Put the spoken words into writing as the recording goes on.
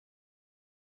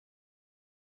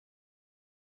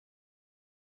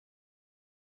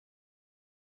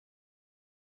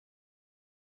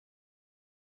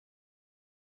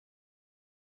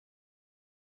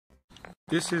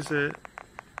This is a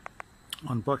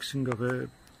unboxing of a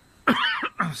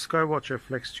Skywatcher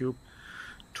Flextube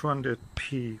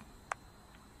 200p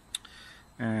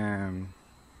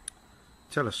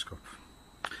telescope.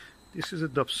 This is a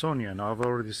Dobsonian. I've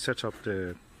already set up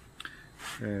the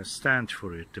stand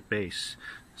for it, the base.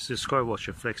 This is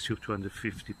Skywatcher Flextube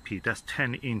 250p. That's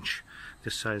 10-inch,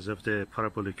 the size of the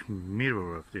parabolic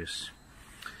mirror of this.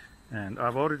 And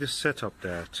I've already set up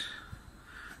that.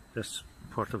 That's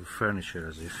part of the furniture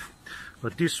as if.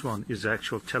 But this one is the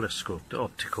actual telescope, the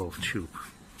optical tube.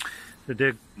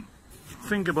 The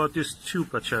thing about this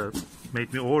tube which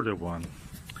made me order one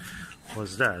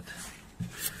was that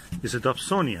it's a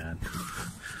Dobsonian,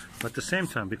 but at the same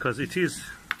time, because it is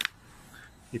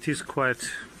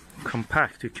quite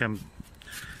compact, you can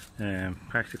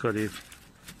practically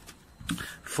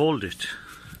fold it,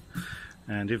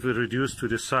 and if we reduce to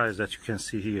the size that you can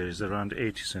see here is around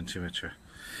 80 centimeter,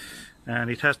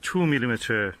 and it has 2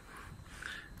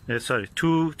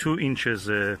 inches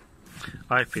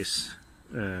eyepiece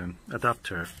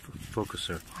adapter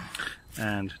focuser,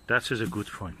 and that is a good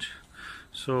point.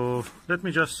 So let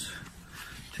me just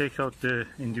take out the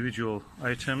individual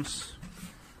items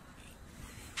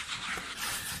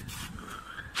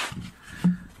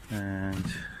and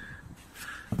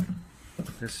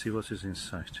let's see what is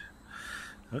inside.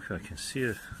 Okay, I can see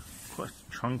a quite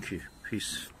chunky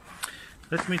piece.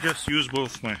 Let me just use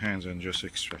both my hands and just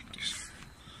extract this.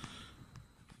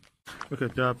 Okay,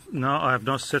 now I have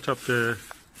not set up the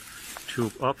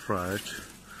tube upright,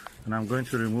 and I'm going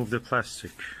to remove the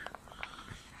plastic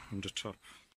from the top.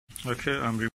 Okay,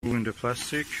 I'm removing the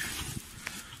plastic.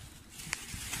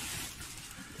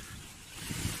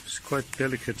 It's quite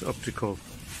delicate optical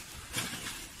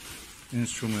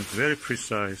instrument, very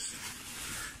precise.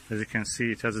 As you can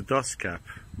see, it has a dust cap,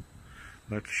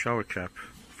 like a shower cap,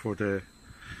 for the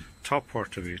top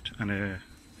part of it, and a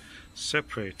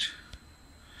separate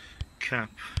cap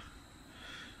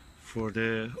for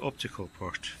the optical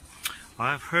part.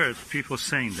 I've heard people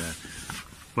saying that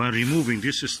by removing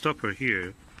this stopper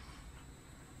here,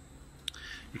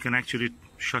 you can actually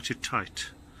shut it tight,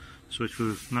 so it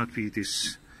will not be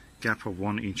this gap of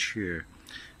 1 inch here,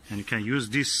 and you can use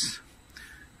this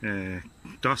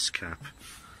dust cap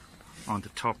on the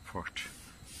top part.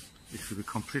 It will be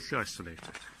completely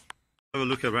isolated. Have a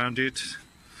look around it.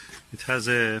 It has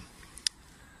a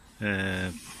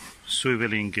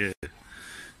swiveling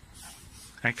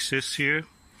axis here,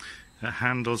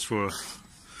 handles for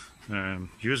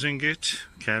using it,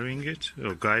 carrying it,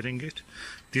 or guiding it.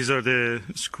 These are the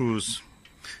screws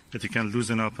that you can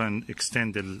loosen up and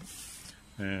extend the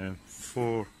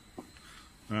 4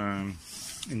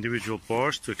 individual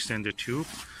bars to extend the tube.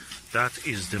 That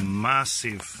is the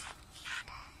massive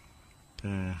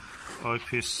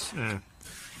eyepiece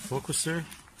focuser,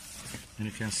 and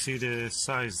you can see the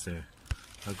size there.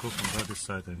 I'll go from the other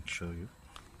side and show you.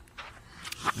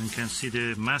 And you can see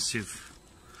the massive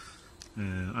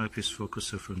eyepiece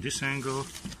focuser from this angle,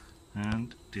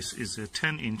 and this is a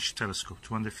 10-inch telescope,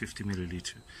 250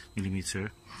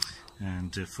 millimeter,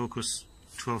 and focus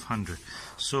 1200.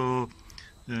 So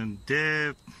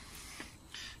the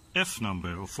F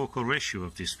number, or focal ratio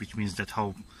of this, which means that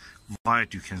how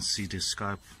wide you can see the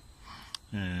sky,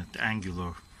 the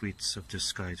angular width of the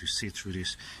sky to see through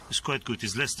this, is quite good.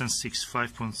 It's less than 6,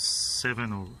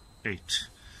 5.7 or 8.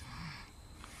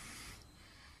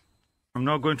 I'm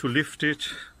now going to lift it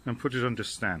and put it on the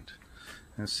stand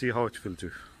and see how it will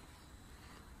do.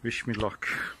 Wish me luck.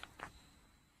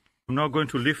 I'm now going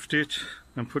to lift it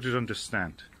and put it on the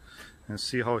stand and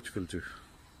see how it will do.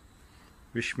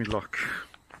 Wish me luck.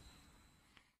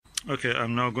 Okay,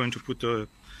 I'm now going to put the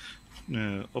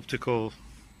optical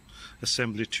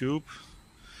assembly tube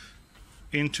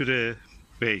into the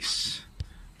base,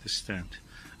 the stand,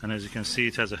 and as you can see,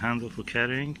 it has a handle for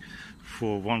carrying,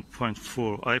 for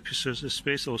 1.4 eyepieces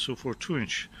space, also for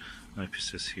 2-inch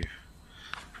eyepieces here.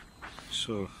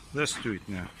 So let's do it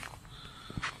now.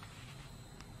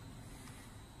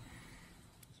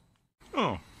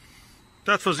 Oh,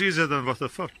 that was easier than what I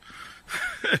thought.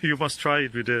 You must try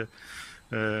it with a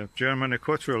German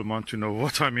equatorial mount to know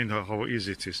what I mean, how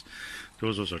easy it is.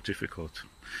 Those are difficult.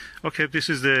 Okay, this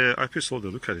is the eyepiece holder.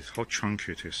 Look at it, how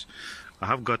chunky it is. I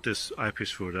have got this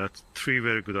eyepiece for that. 3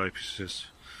 very good eyepieces,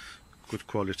 good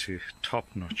quality,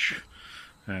 top notch,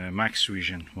 max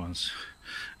vision ones.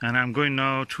 And I'm going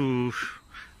now to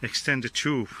extend the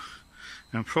tube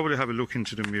and probably have a look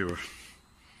into the mirror.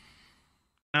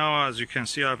 Now, as you can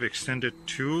see, I've extended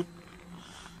tube,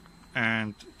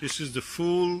 and this is the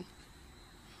full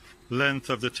length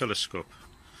of the telescope.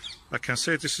 I can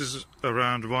say this is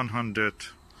around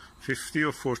 150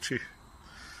 or 40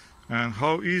 and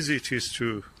how easy it is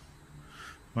to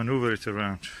maneuver it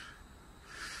around.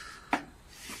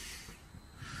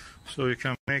 So you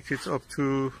can make it up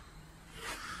to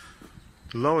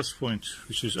the lowest point,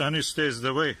 which is, and it stays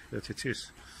the way that it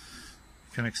is.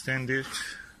 You can extend it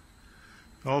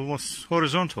almost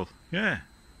horizontal, yeah.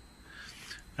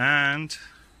 And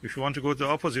if you want to go the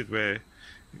opposite way,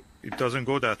 it doesn't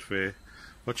go that way.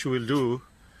 What you will do,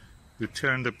 you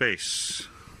turn the base,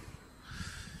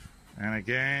 and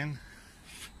again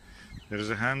there is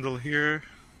a handle here.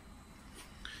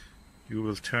 You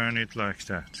will turn it like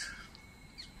that.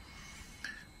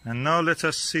 And now let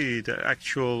us see the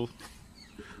actual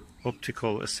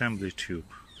optical assembly tube.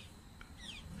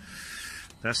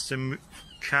 That's the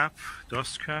cap,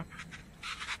 dust cap.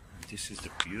 And this is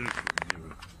the beautiful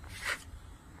mirror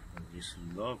of this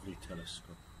lovely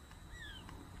telescope.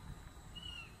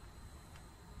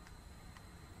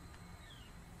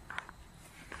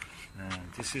 And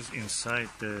this is inside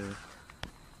the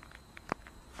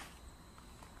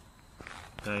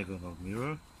diagonal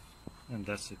mirror, and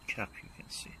that's the cap you can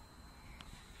see.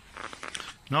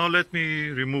 Now let me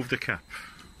remove the cap.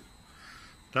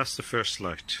 That's the first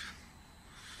light.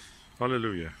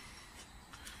 Hallelujah.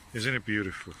 Isn't it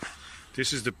beautiful?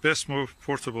 This is the best, most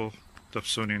portable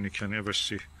Dobsonian you can ever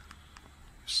see.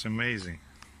 It's amazing.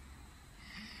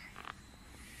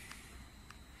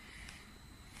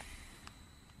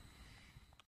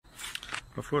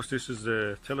 Of course, this is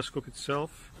the telescope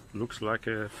itself. Looks like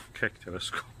a Keck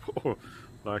telescope or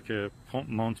like a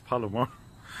Mount Palomar.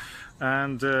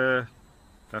 And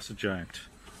that's a giant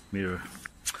mirror.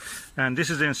 And this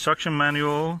is the instruction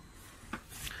manual,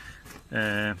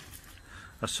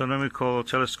 astronomical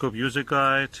telescope user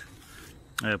guide,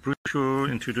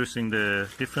 brochure introducing the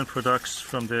different products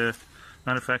from the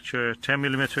manufacturer,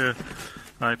 10mm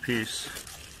eyepiece,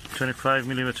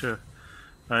 25mm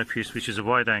eyepiece, which is a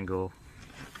wide angle.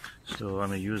 So I'm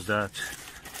going to use that.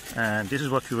 And this is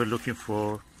what we were looking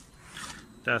for.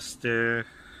 That's the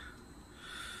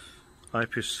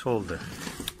Eyepiece Holder.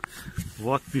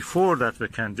 What before that we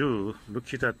can do,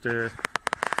 look at the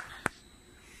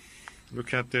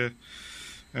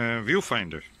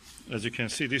viewfinder. As you can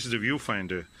see, this is the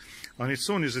viewfinder. On its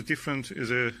own is a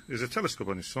telescope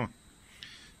on its own.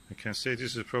 I can say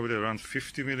this is probably around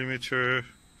 50mm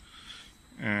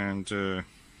and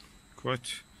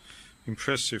quite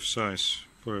impressive size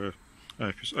for an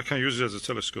eyepiece. I can use it as a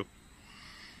telescope.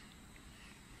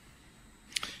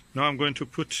 Now I'm going to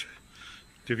put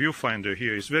the viewfinder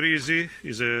here. It's very easy.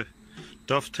 It's a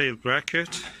dovetail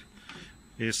bracket.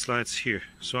 It slides here.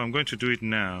 So I'm going to do it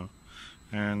now,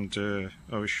 and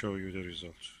I will show you the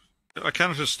result. I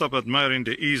cannot stop admiring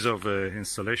the ease of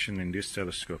installation in this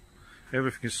telescope.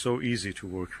 Everything is so easy to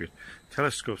work with.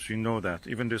 Telescopes, you know that.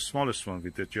 Even the smallest one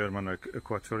with the German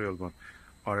equatorial one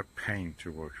are a pain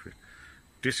to work with.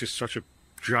 This is such a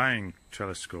giant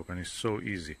telescope and it's so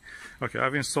easy. Okay,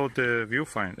 I've installed the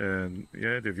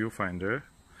viewfinder,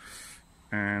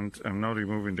 and I'm now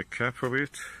removing the cap of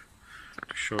it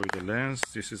to show you the lens.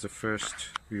 This is the first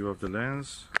view of the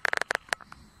lens.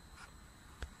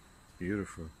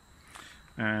 Beautiful.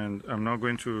 And I'm now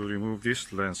going to remove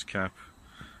this lens cap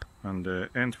on the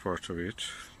end part of it.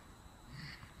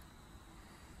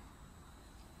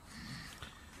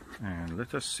 And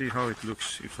let us see how it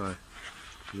looks if I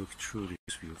look through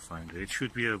this viewfinder. It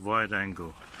should be a wide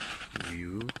angle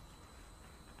view.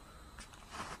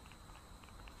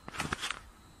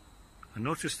 I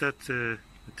noticed that the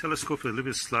telescope a little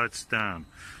bit slides down,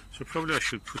 so probably I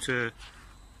should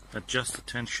adjust the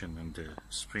tension and the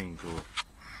spring or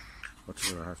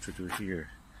whatever I have to do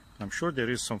here. I'm sure there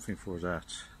is something for that.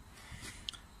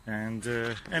 And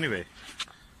anyway,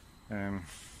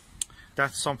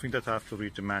 that's something that I have to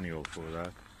read the manual for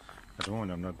that. At the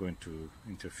moment I'm not going to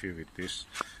interfere with this.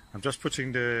 I'm just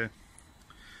putting the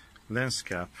lens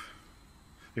cap,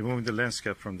 removing the lens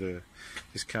cap from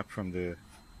this cap from the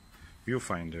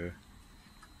viewfinder,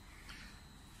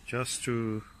 just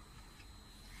to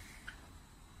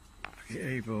be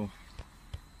able.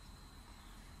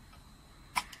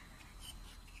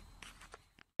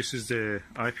 This is the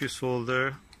eyepiece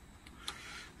holder,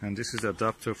 and this is the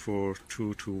adapter for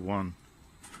 2 to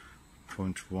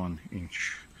 1.1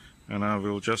 inch. And I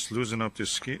will just loosen up the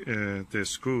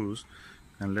screws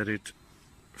and let it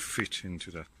fit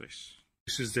into that place.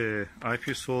 This is the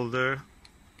eyepiece holder,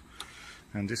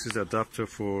 and this is the adapter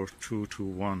for 2 to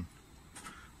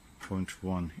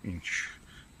 1.1 inch.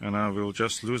 And I will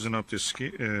just loosen up the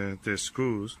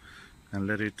screws and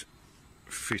let it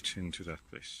fit into that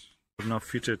place. I've now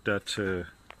fitted that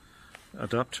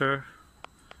adapter,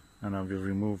 and I will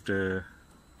remove the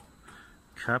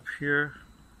cap here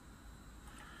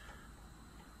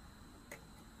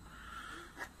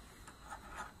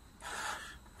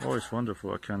Oh, it's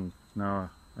wonderful. I can now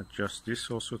adjust this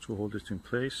also to hold it in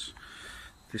place.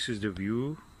 This is the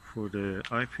view for the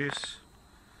eyepiece,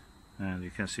 and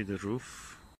you can see the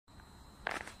roof.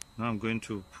 Now I'm going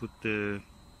to put the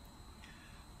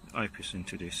eyepiece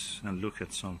into this and look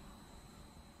at some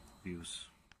views.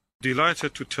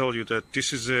 Delighted to tell you that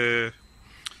this is a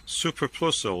super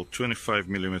plusle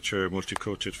 25mm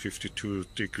multi-coated 52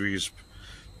 degrees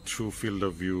true field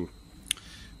of view,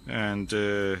 and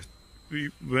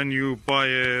when you buy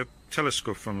a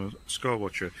telescope from a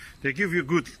Skywatcher, they give you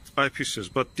good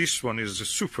eyepieces, but this one is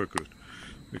super good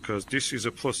because this is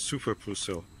a super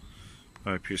plusle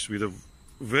eyepiece with a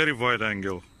very wide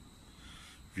angle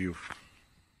view.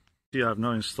 I have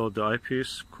now installed the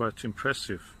eyepiece, quite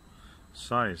impressive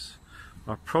size.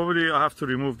 Probably I have to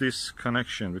remove this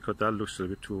connection because that looks a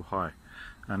little bit too high,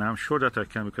 and I'm sure that I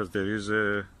can because there is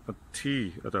a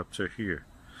T adapter here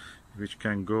which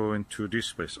can go into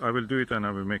this place. I will do it and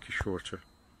I will make it shorter.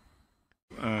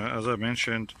 As I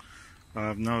mentioned, I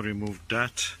have now removed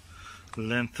that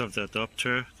length of the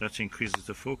adapter. That increases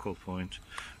the focal point,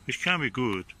 which can be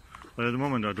good, but at the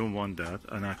moment I don't want that,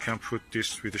 and I can put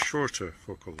this with a shorter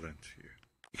focal length here.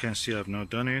 You can see I've now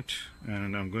done it,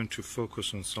 and I'm going to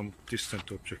focus on some distant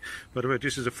object. By the way,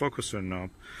 this is a focuser knob.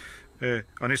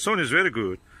 On its own is very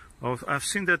good. I've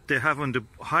seen that they have on the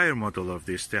higher model of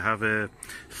this, they have a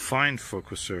fine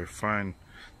focuser, fine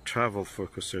travel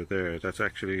focuser there that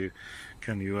actually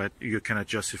you can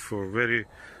adjust it for very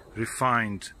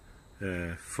refined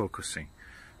focusing.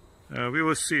 We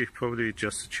will see, probably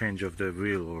just a change of the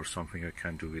wheel or something I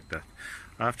can do with that.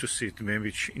 I have to see it, maybe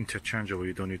it's interchangeable,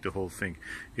 you don't need the whole thing.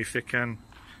 If they can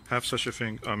have such a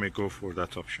thing, I may go for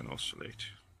that option also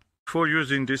later. Before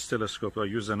using this telescope, I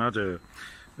use another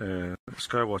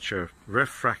Skywatcher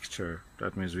refractor,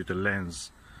 that means with the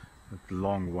lens, the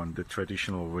long one, the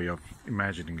traditional way of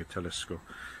imagining a telescope.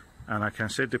 And I can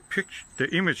say the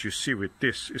image you see with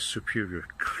this is superior,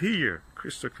 clear,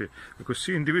 crystal clear. You could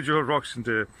see individual rocks in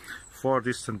the far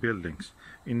distant buildings,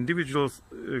 individual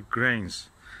grains,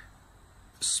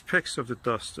 specks of the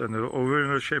dust, and over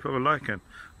in the shape of a lichen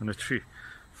on a tree,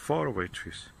 far away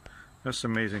trees. That's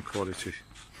amazing quality.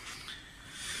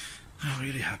 I'm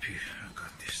really happy I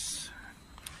got this.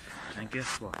 And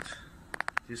guess what?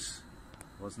 This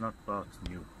was not bought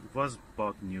new. It was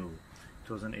bought new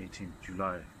 2018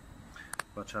 July,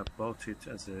 but I bought it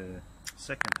as a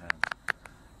second hand,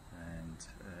 and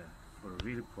for a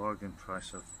really bargain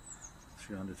price of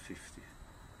 $350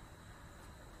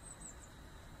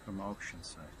 from auction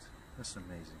site. That's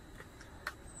amazing.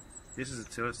 This is a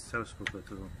telescope that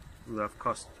would have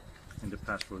cost in the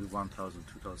past probably 1,000,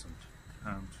 2,000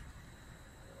 pounds,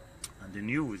 and the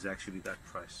new is actually that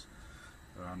price,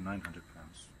 around 900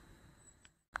 pounds.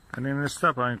 And in the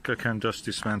step I can just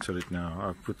dismantle it now.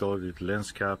 I've put all the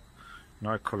lens cap.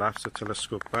 Now I collapse the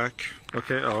telescope back.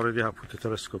 Okay, I already have put the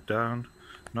telescope down.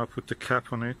 Now I put the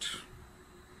cap on it.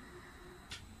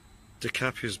 The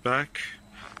cap is back,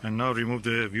 and now remove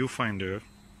the viewfinder.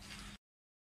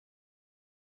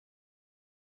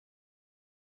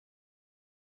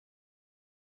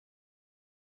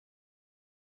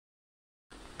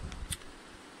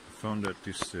 I found that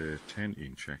this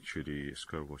 10-inch actually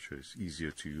Skywatcher is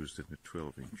easier to use than the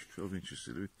 12-inch. 12-inch is a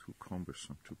little bit too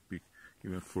cumbersome, too big,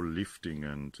 even for lifting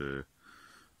and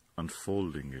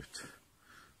unfolding it.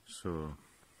 So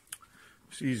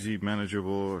it's easy,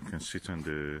 manageable. I can sit on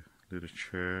the little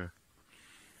chair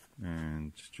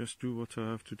and just do what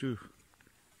I have to do.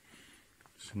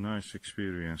 It's a nice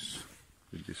experience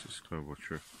with this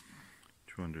Skywatcher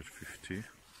 250.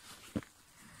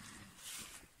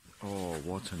 Oh,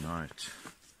 what a night.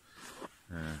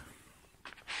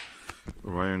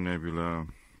 Orion Nebula,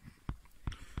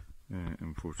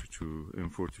 M42,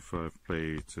 M45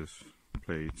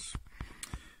 Pleiades,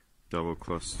 double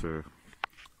cluster,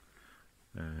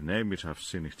 name it, I've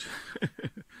seen it.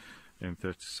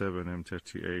 M37,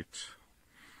 M38.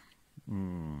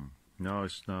 Now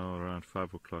it's around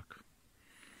 5 o'clock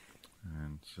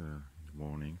and in the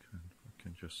morning, and I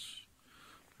can just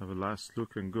have a last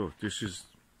look and go. This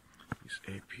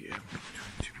APM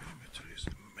 20mm is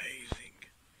amazing.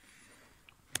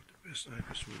 The best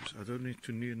eyepiece moves. I don't need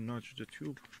to nudge the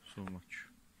tube so much.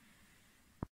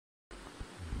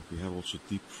 We have also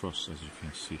deep frost, as you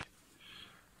can see.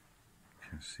 You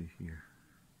can see here.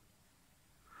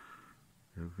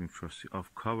 Everything frosty.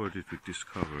 I've covered it with this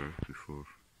cover before.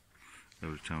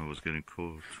 Every time I was getting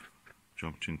cold,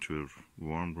 jumped into a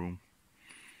warm room,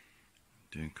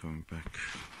 then coming back.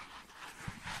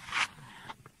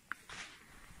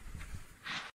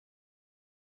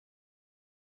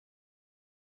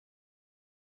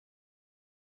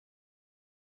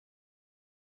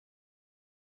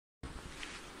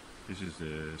 This is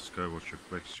the Skywatcher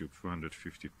Flextube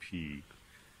 250p,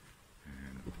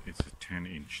 and it's a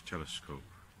 10-inch telescope,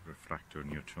 refractor,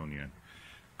 Newtonian,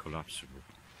 collapsible,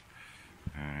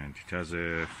 and it has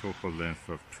a focal length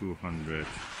of 1200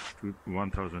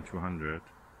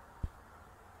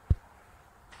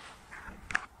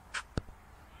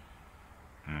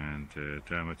 and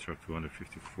diameter of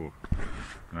 254.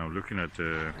 Now looking at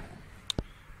the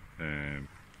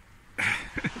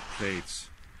plates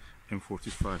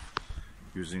M45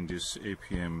 using this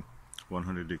APM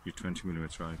 100°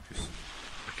 20mm eyepiece,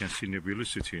 I can see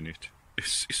nebulosity in it.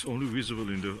 It's only visible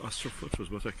in the astrophotos,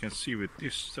 but I can see with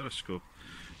this telescope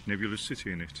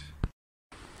nebulosity in it.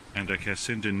 And I can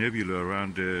see the nebula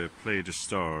around the Pleiades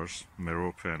stars,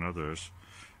 Merope and others,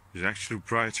 is actually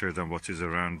brighter than what is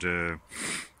around the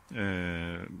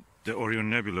Orion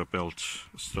Nebula belt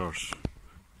stars.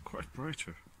 Quite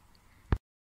brighter.